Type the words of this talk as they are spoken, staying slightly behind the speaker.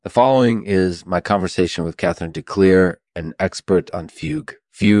following is my conversation with Katherine Kleer, an expert on fugue.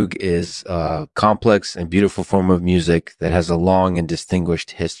 Fugue is a complex and beautiful form of music that has a long and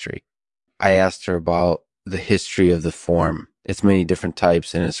distinguished history. I asked her about the history of the form, its many different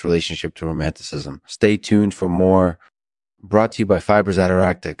types, and its relationship to romanticism. Stay tuned for more. Brought to you by Fibers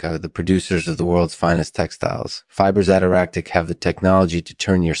Adiractic, the producers of the world's finest textiles. Fibers Adiractic have the technology to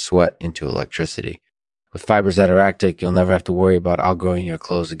turn your sweat into electricity. With Fibers Adiractic, you'll never have to worry about outgrowing your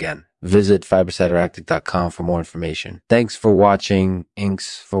clothes again. Visit fibersadiractic.com for more information. Thanks for watching.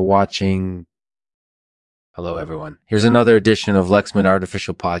 Inks for watching. Hello, everyone. Here's another edition of Lexman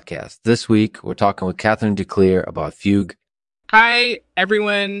Artificial Podcast. This week, we're talking with Katherine Kleer about Fugue. Hi,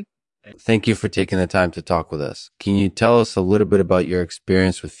 everyone. Thank you for taking the time to talk with us. Can you tell us a little bit about your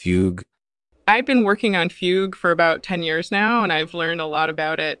experience with Fugue? I've been working on Fugue for about 10 years now, and I've learned a lot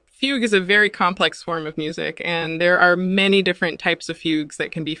about it. Fugue is a very complex form of music, and there are many different types of fugues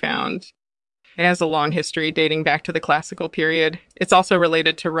that can be found. It has a long history dating back to the classical period. It's also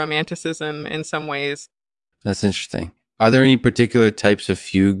related to romanticism in some ways. That's interesting. Are there any particular types of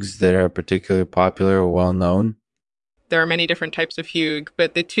fugues that are particularly popular or well known? There are many different types of fugue,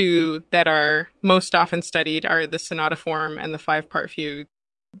 but the two that are most often studied are the sonata form and the 5-part fugue.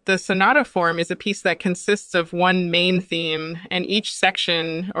 The sonata form is a piece that consists of one main theme, and each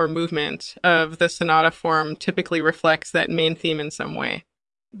section or movement of the sonata form typically reflects that main theme in some way.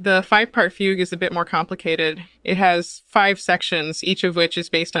 The 5-part fugue is a bit more complicated. It has 5 sections, each of which is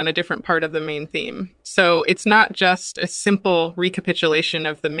based on a different part of the main theme. So it's not just a simple recapitulation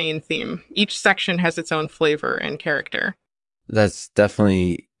of the main theme. Each section has its own flavor and character. That's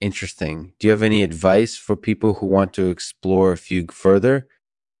definitely interesting. Do you have any advice for people who want to explore fugue further?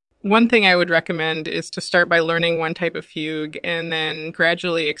 One thing I would recommend is to start by learning one type of fugue and then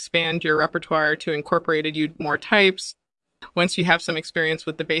gradually expand your repertoire to incorporate more types. Once you have some experience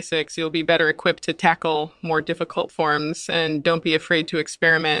with the basics, you'll be better equipped to tackle more difficult forms, and don't be afraid to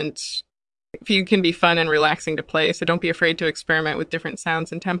experiment. Fugue can be fun and relaxing to play, so don't be afraid to experiment with different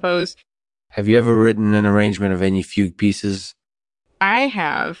sounds and tempos. Have you ever written an arrangement of any fugue pieces? I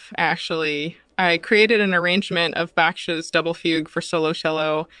have, actually. I created an arrangement of Bach's double fugue for solo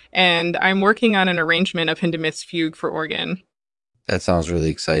cello, and I'm working on an arrangement of Hindemith's fugue for organ. That sounds really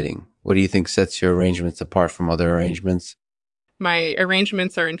exciting. What do you think sets your arrangements apart from other arrangements? My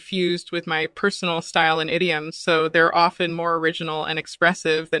arrangements are infused with my personal style and idioms, so they're often more original and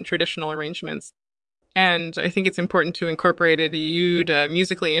expressive than traditional arrangements. And I think it's important to incorporate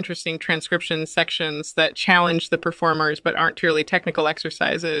musically interesting transcription sections that challenge the performers but aren't purely technical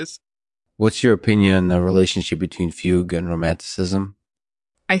exercises. What's your opinion on the relationship between fugue and romanticism?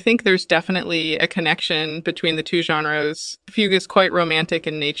 I think there's definitely a connection between the two genres. Fugue is quite romantic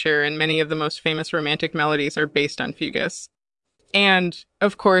in nature, and many of the most famous romantic melodies are based on fugues. And,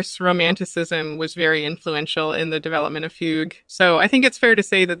 of course, romanticism was very influential in the development of fugue. So I think it's fair to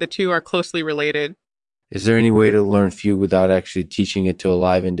say that the two are closely related. Is there any way to learn fugue without actually teaching it to a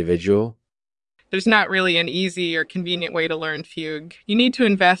live individual? There's not really an easy or convenient way to learn fugue. You need to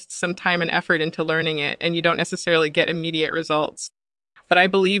invest some time and effort into learning it, and you don't necessarily get immediate results. But I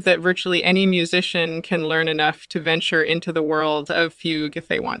believe that virtually any musician can learn enough to venture into the world of fugue if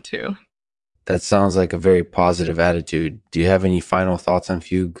they want to. That sounds like a very positive attitude. Do you have any final thoughts on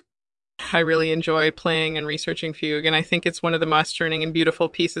fugue? I really enjoy playing and researching fugue, and I think it's one of the most stirring and beautiful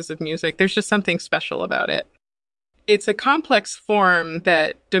pieces of music. There's just something special about it. It's a complex form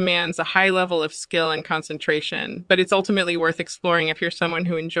that demands a high level of skill and concentration, but it's ultimately worth exploring if you're someone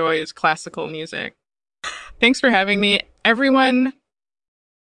who enjoys classical music. Thanks for having me, everyone.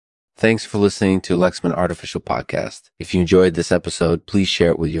 Thanks for listening to Lexman Artificial Podcast. If you enjoyed this episode, please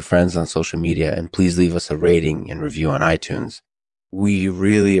share it with your friends on social media, and please leave us a rating and review on iTunes. We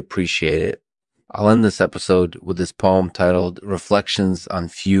really appreciate it. I'll end this episode with this poem titled Reflections on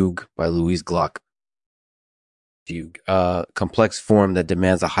Fugue by Louise Gluck. Fugue, a complex form that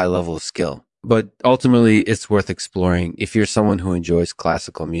demands a high level of skill, but ultimately it's worth exploring if you're someone who enjoys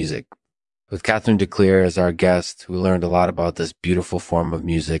classical music. With Katherine Kleer as our guest, we learned a lot about this beautiful form of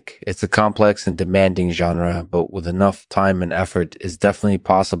music. It's a complex and demanding genre, but with enough time and effort, it's definitely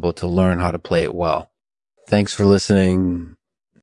possible to learn how to play it well. Thanks for listening.